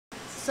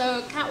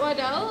So Kathryn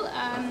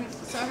Wadel,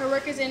 so her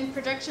work is in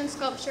projection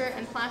sculpture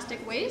and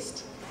plastic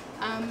waste.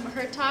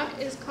 Her talk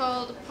is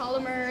called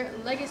Polymer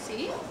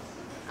Legacy.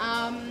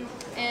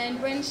 And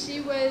when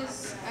she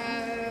was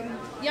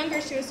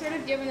younger, she was sort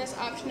of given this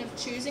option of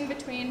choosing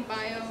between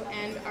bio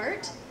and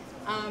art.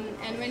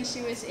 And when she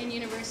was in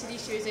university,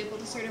 she was able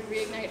to sort of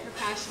reignite her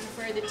passion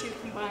for the two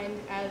combined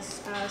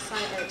as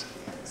sci art.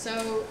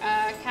 So,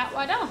 Kathryn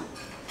Wadel.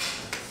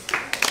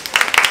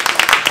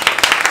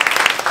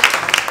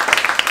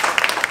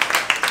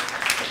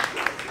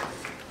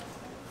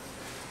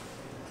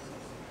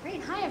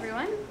 Great, hi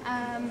everyone.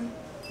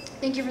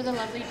 Thank you for the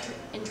lovely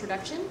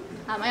introduction.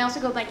 I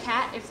also go by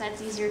Kat, if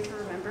that's easier to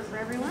remember for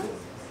everyone.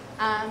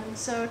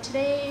 So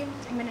today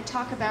I'm going to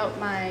talk about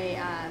my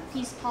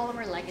piece,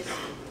 Polymer Legacy.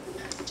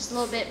 Just a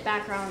little bit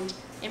background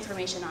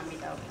information on me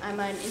though. I'm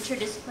an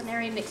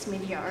interdisciplinary mixed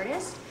media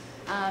artist,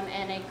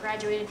 and I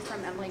graduated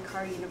from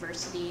Carr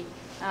University.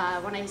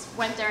 When I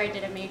went there, I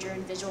did a major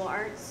in visual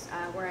arts,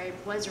 where I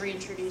was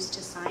reintroduced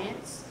to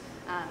science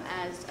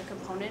as a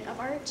component of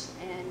art,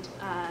 and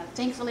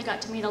thankfully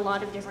got to meet a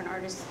lot of different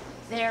artists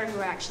there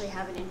who actually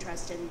have an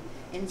interest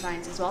in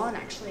science as well, and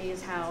actually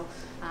is how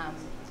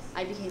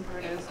I became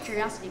part of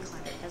Curiosity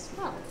Climate as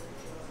well.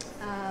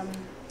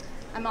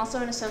 I'm also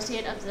an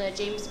associate of the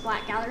James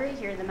Black Gallery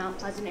here in the Mount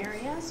Pleasant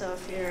area, so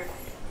if you're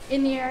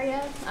in the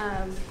area,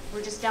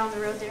 we're just down the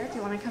road there if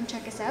you want to come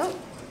check us out.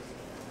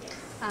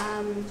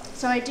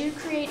 So I do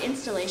create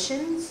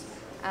installations,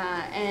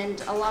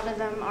 and a lot of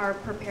them are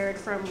prepared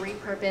from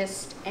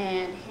repurposed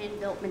and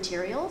hand-built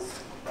materials.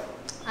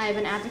 I have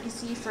an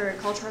advocacy for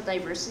cultural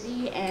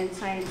diversity and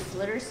science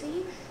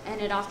literacy,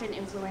 and it often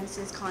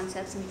influences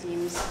concepts and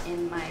themes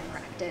in my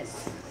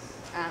practice.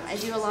 I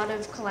do a lot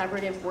of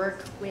collaborative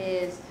work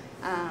with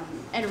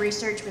and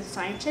research with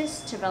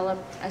scientists to develop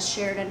a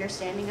shared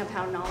understanding of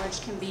how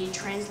knowledge can be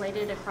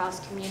translated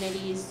across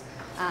communities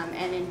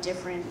and in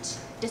different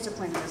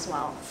disciplines as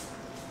well.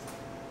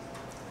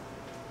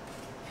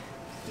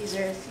 These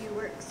are a few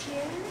works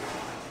here.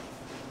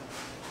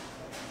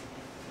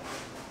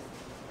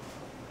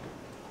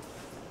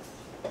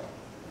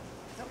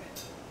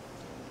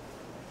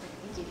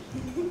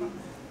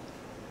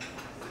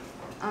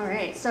 All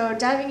right, so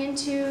diving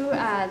into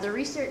the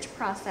research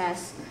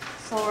process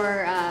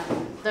for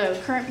the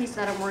current piece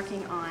that I'm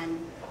working on,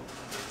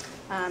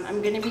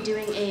 I'm going to be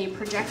doing a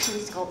projection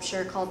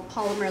sculpture called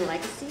Polymer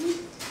Legacy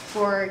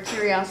for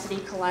Curiosity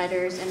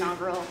Collider's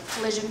inaugural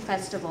Collision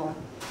Festival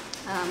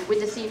with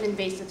the theme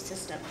Invasive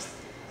Systems.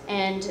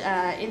 And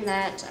in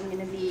that, I'm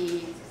going to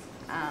be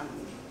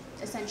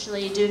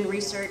essentially doing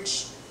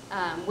research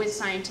with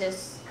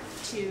scientists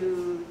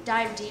to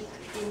dive deep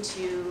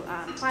into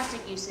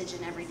plastic usage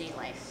in everyday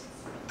life.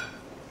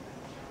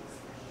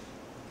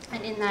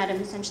 And in that,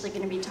 I'm essentially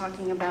going to be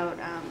talking about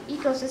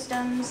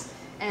ecosystems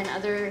and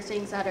other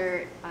things that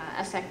are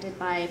affected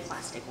by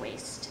plastic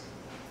waste.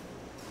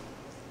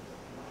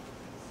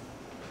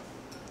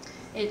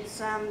 It's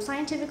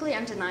scientifically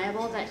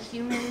undeniable that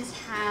humans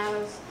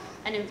have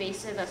an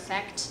invasive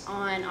effect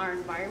on our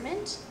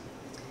environment.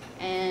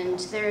 And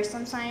there are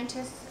some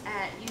scientists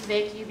at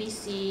UVic,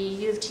 UBC,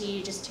 U of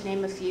T, just to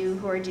name a few,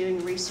 who are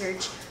doing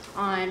research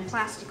on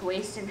plastic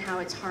waste and how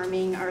it's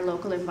harming our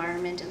local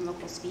environment and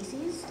local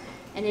species.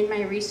 And in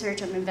my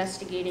research, I'm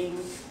investigating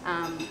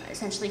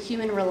essentially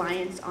human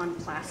reliance on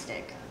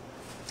plastic.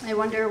 I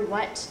wonder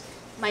what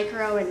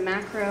micro and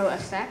macro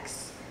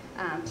effects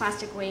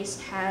plastic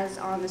waste has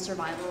on the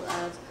survival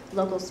of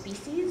local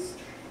species,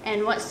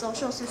 and what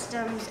social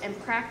systems and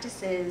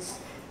practices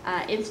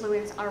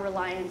influence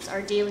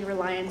our daily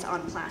reliance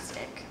on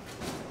plastic.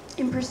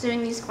 In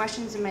pursuing these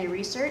questions in my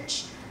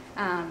research,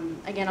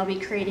 again, I'll be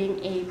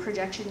creating a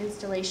projection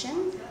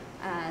installation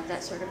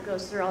that sort of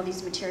goes through all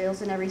these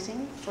materials and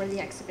everything for the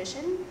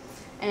exhibition.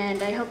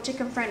 And I hope to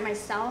confront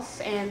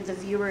myself and the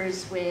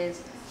viewers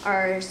with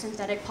our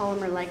synthetic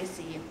polymer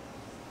legacy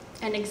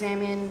and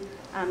examine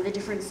the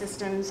different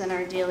systems and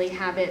our daily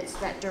habits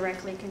that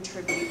directly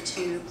contribute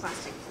to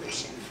plastic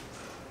pollution.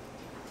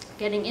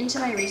 Getting into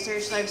my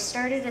research, so I've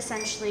started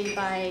essentially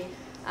by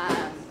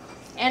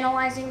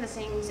analyzing the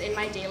things in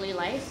my daily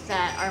life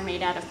that are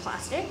made out of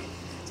plastic.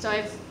 So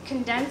I've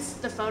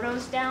condensed the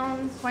photos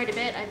down quite a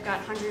bit. I've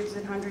got hundreds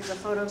and hundreds of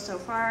photos so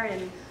far,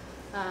 and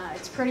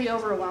it's pretty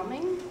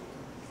overwhelming.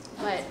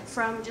 But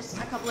from just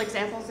a couple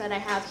examples that I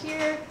have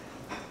here,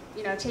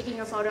 you know,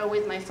 taking a photo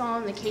with my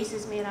phone, the case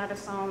is made out of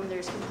foam,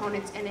 there's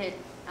components in it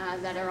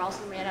that are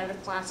also made out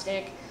of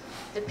plastic.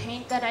 The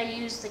paint that I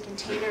use, the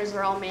containers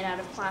are all made out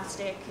of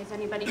plastic. If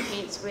anybody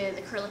paints with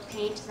acrylic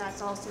paint,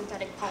 that's all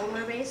synthetic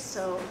polymer based,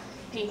 so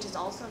paint is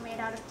also made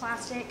out of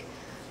plastic.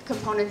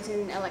 Components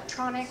in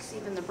electronics,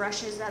 even the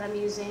brushes that I'm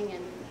using,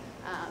 and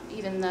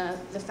even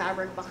the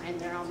fabric behind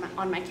there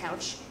on my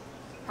couch,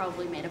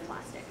 probably made of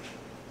plastic.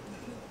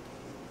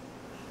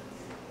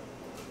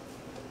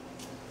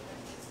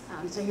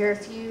 So here are a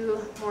few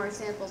more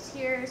examples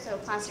here. So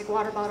plastic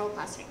water bottle,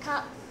 plastic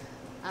cup,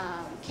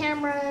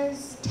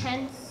 cameras,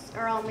 tents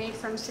are all made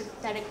from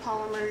synthetic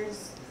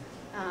polymers.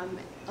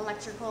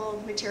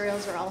 Electrical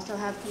materials also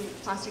have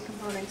plastic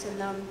components in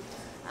them.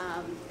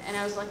 And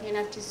I was lucky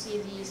enough to see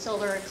the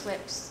solar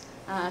eclipse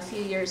a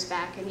few years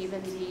back, and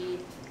even the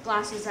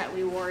glasses that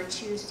we wore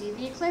to see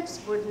the eclipse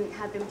wouldn't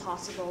have been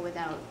possible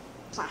without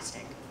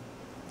plastic.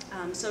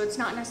 So it's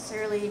not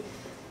necessarily,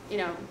 you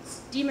know,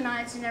 it's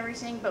demonized and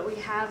everything, but we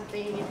have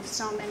made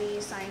so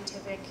many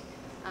scientific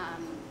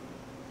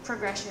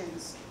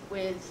progressions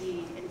with the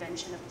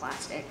invention of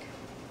plastic.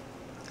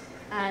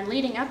 And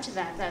leading up to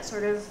that, that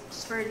sort of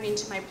spurred me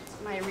into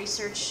my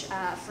research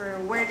for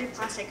where did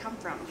plastic come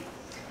from.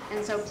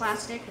 And so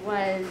plastic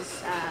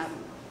was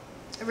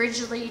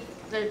originally,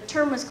 the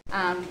term was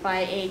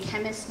by a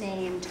chemist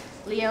named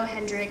Leo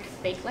Hendrik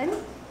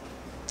Baekeland.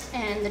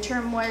 And the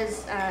term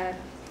was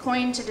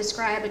coined to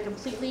describe a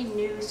completely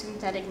new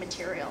synthetic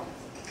material.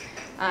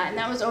 And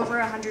that was over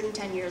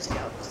 110 years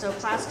ago. So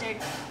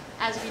plastic,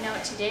 as we know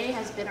it today,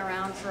 has been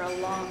around for a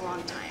long,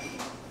 long time,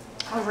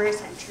 over a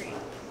century.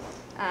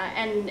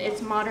 And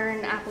its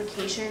modern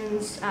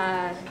applications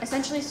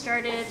essentially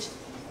started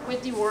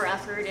with the war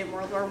effort in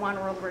World War I,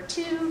 World War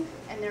II,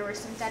 and there were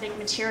synthetic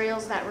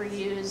materials that were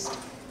used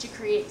to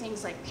create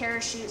things like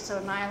parachutes, so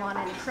nylon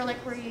and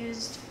acrylic were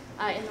used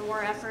in the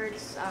war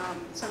efforts.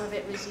 Some of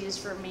it was used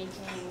for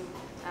making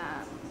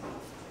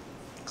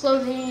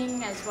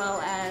clothing, as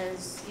well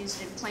as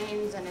used in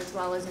planes and as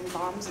well as in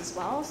bombs as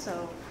well,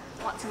 so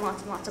lots and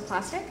lots and lots of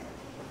plastic.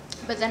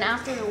 But then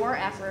after the war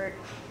effort,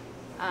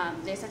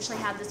 they essentially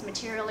had this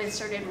material and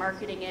started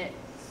marketing it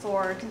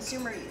for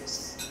consumer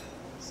use.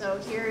 So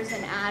here's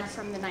an ad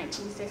from the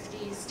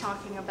 1950s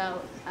talking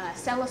about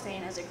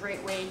cellophane as a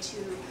great way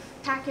to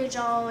package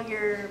all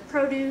your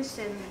produce,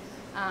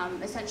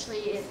 and essentially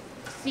it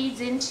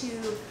feeds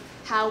into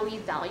how we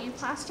value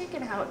plastic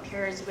and how it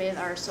pairs with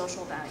our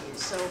social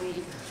values. So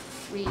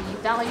we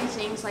value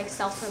things like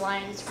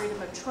self-reliance, freedom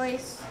of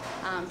choice.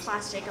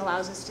 Plastic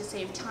allows us to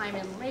save time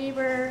and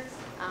labor,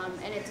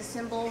 and it's a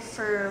symbol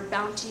for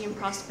bounty and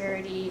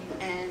prosperity,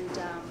 and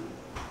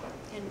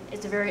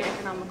it's a very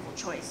economical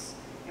choice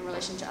in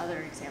relation to other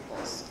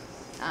examples.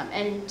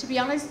 And to be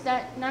honest,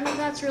 none of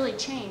that's really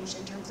changed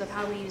in terms of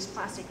how we use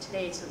plastic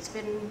today, so it's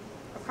been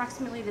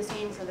approximately the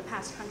same for the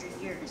past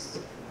 100 years.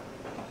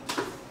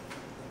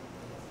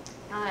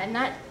 And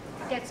that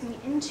gets me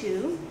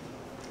into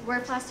where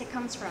plastic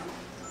comes from.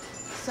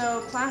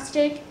 So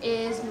plastic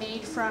is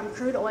made from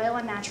crude oil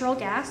and natural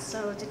gas,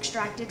 so it's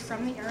extracted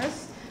from the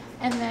earth,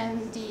 and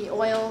then the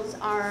oils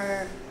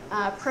are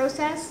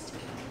processed,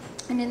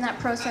 and in that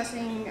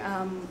processing,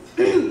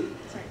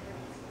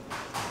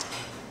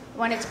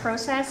 when it's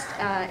processed,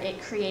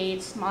 it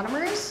creates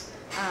monomers.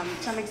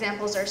 Some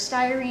examples are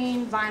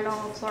styrene,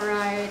 vinyl,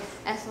 chloride,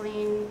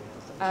 ethylene,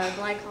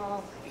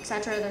 glycol,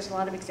 etc. There's a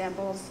lot of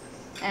examples.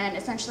 And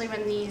essentially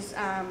when these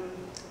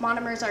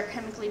monomers are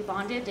chemically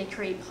bonded, they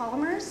create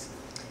polymers.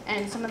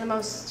 And some of the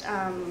most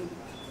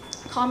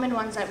common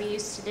ones that we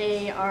use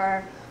today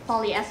are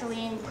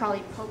polyethylene,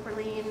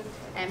 polypropylene,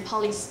 and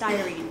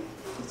polystyrene.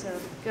 So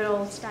good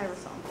old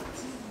styrofoam.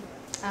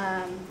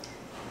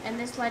 And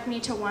this led me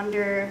to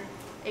wonder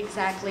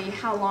exactly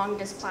how long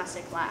does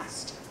plastic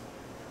last?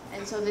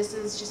 And so this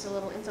is just a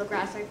little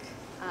infographic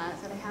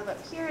that I have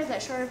up here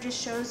that sort of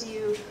just shows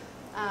you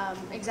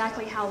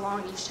exactly how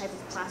long each type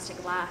of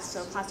plastic lasts.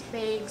 So plastic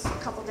bags, a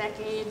couple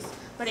decades,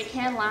 but it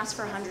can last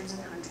for hundreds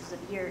and hundreds of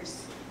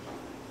years.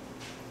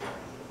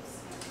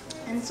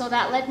 And so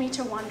that led me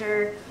to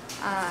wonder,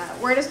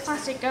 where does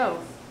plastic go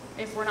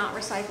if we're not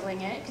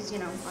recycling it? Because, you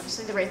know,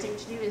 obviously the right thing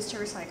to do is to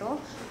recycle.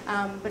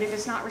 But if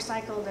it's not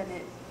recycled, then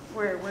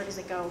where does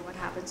it go? What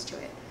happens to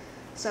it?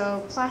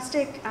 So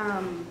plastic,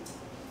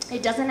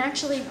 it doesn't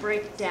actually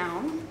break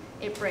down,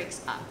 it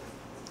breaks up.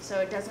 So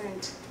it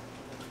doesn't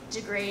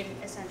degrade,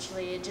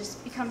 essentially. It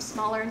just becomes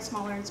smaller and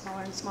smaller and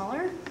smaller and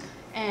smaller.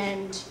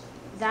 And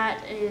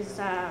that is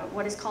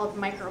what is called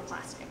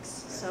microplastics.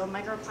 So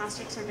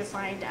microplastics are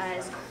defined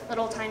as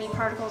little tiny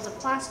particles of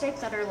plastic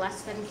that are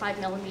less than 5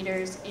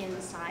 millimeters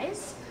in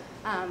size.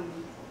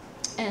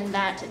 And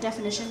that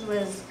definition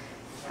was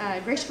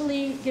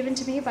gracefully given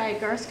to me by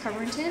Garth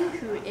Covington,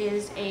 who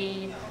is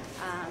he's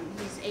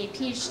a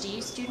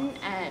PhD student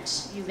at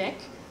UVic.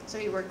 So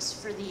he works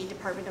for the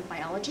Department of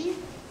Biology.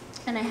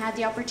 And I had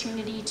the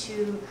opportunity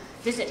to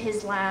visit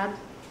his lab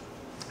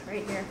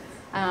right here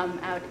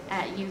out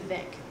at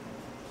UVic.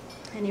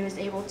 And he was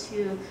able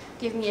to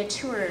give me a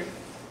tour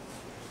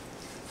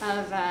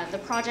of the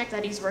project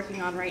that he's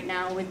working on right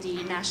now with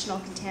the National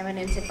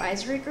Contaminants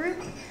Advisory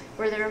Group,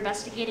 where they're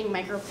investigating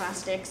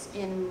microplastics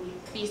in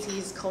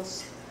BC's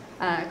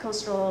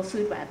coastal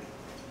food web.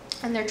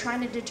 And they're trying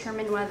to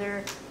determine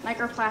whether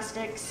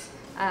microplastics,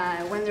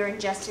 when they're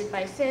ingested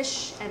by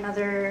fish and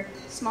other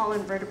small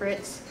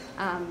invertebrates,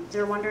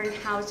 they're wondering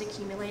how it's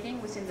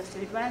accumulating within the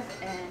food web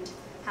and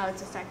how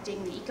it's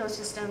affecting the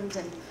ecosystems,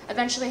 and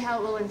eventually how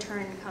it will in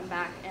turn come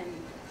back and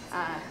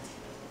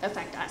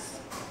affect us.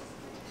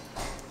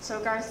 So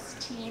Garth's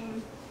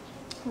team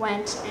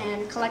went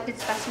and collected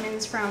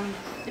specimens from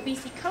the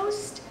BC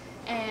coast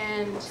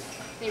and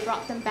they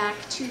brought them back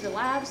to the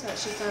lab, so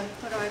that's just a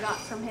photo I got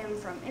from him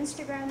from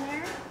Instagram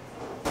there.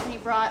 And he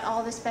brought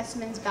all the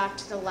specimens back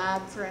to the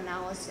lab for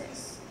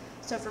analysis.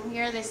 So from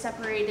here they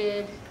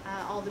separated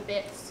all the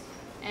bits,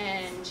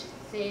 and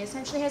they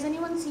essentially, has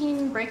anyone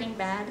seen Breaking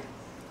Bad?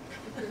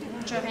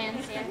 Show of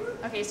hands, yeah.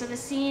 Okay, so the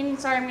scene,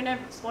 sorry, I'm gonna,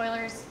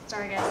 spoilers,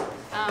 sorry guys.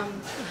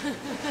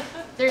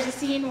 There's a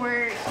scene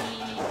where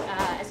he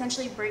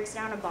essentially breaks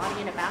down a body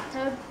in a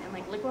bathtub and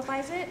like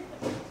liquefies it.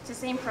 It's the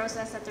same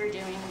process that they're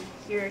doing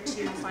here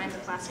to find the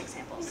plastic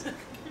samples.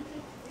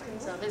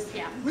 So this,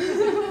 yeah.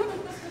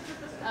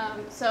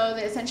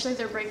 Essentially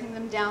they're breaking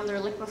them down, they're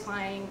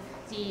liquefying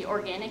the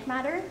organic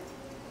matter.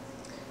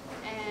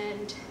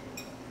 And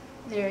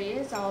there he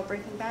is, all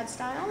Breaking Bad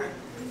style.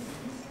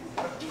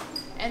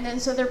 And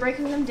then so they're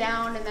breaking them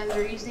down, and then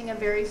they're using a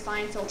very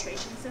fine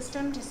filtration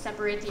system to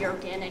separate the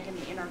organic and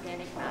the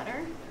inorganic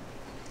matter.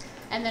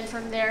 And then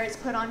from there it's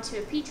put onto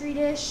a petri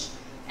dish,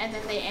 and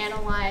then they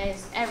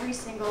analyze every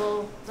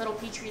single little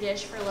petri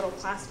dish for little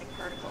plastic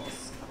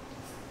particles.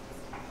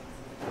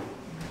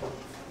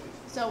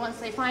 So once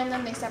they find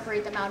them, they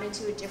separate them out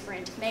into a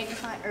different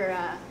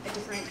a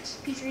different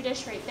petri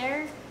dish right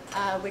there,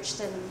 which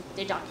then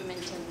they document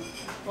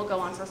and will go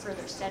on for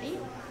further study.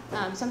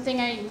 Something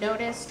I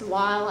noticed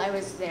while I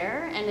was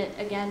there, and it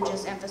again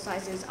just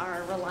emphasizes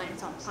our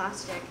reliance on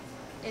plastic,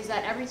 is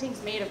that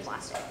everything's made of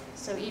plastic.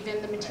 So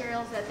even the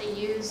materials that they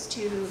use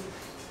to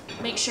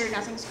make sure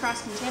nothing's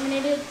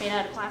cross-contaminated, made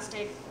out of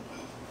plastic.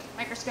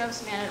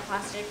 Microscopes made out of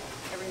plastic.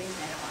 Everything's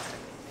made of plastic.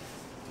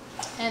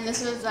 And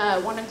this was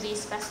one of the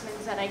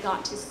specimens that I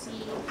got to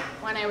see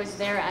when I was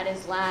there at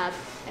his lab,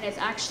 and it's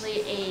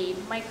actually a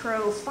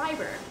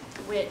microfiber,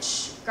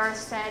 which Garth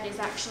said is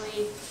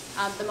actually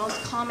the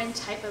most common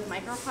type of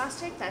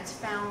microplastic that's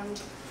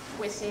found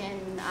within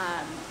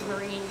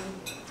marine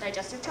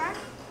digestive tract.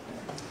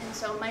 And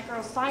so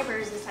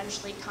microfibers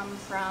essentially come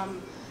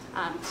from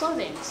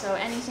clothing. So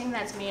anything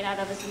that's made out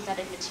of a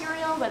synthetic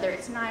material, whether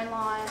it's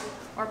nylon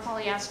or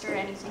polyester,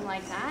 anything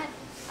like that,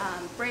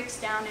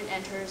 breaks down and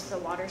enters the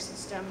water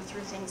system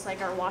through things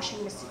like our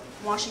washing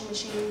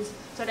machines.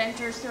 So it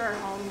enters through our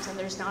homes, and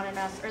there's not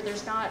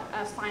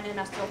a fine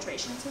enough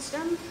filtration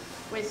system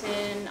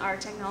within our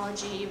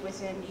technology,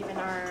 within even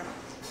our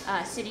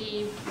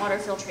city water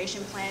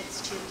filtration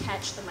plants to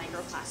catch the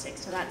microplastics.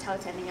 So that's how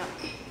it's ending up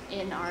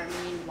in our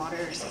main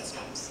water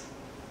systems.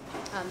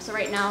 So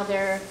right now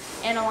they're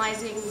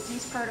analyzing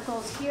these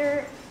particles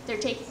here. They're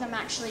taking them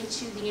actually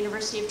to the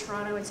University of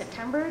Toronto in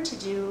September to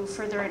do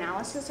further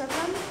analysis of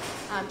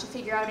them, to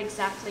figure out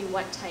exactly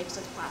what types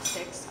of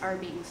plastics are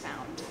being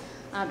found.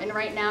 And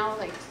right now,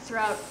 like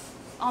throughout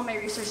all my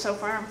research so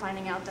far, I'm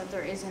finding out that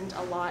there isn't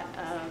a lot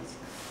of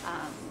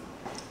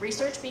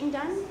research being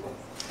done.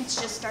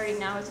 It's just starting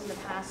now within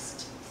the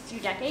past few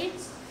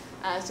decades.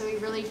 So we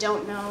really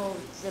don't know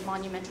the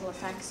monumental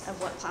effects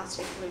of what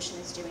plastic pollution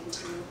is doing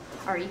to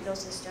our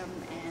ecosystem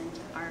and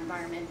our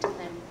environment, and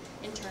then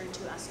in turn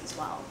to us as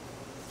well.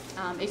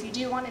 If you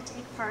do want to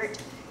take part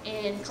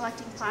in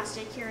collecting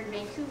plastic here in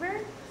Vancouver,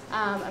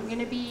 I'm going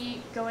to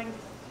be going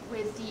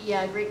with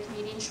the Great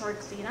Canadian Shore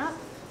Cleanup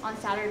on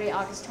Saturday,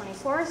 August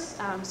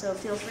 24th, so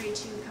feel free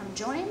to come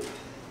join.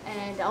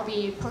 And I'll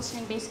be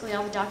posting basically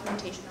all the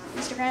documentation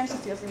on Instagram, so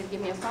feel free to give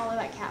me a follow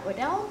at Kathryn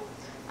Wadel.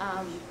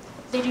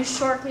 They do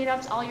shore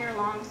cleanups all year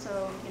long,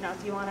 so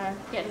if you want to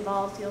get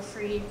involved, feel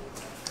free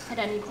at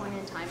any point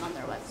in time on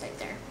their website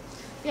there.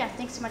 But yeah,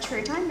 thanks so much for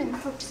your time, and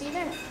hope to see you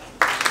there.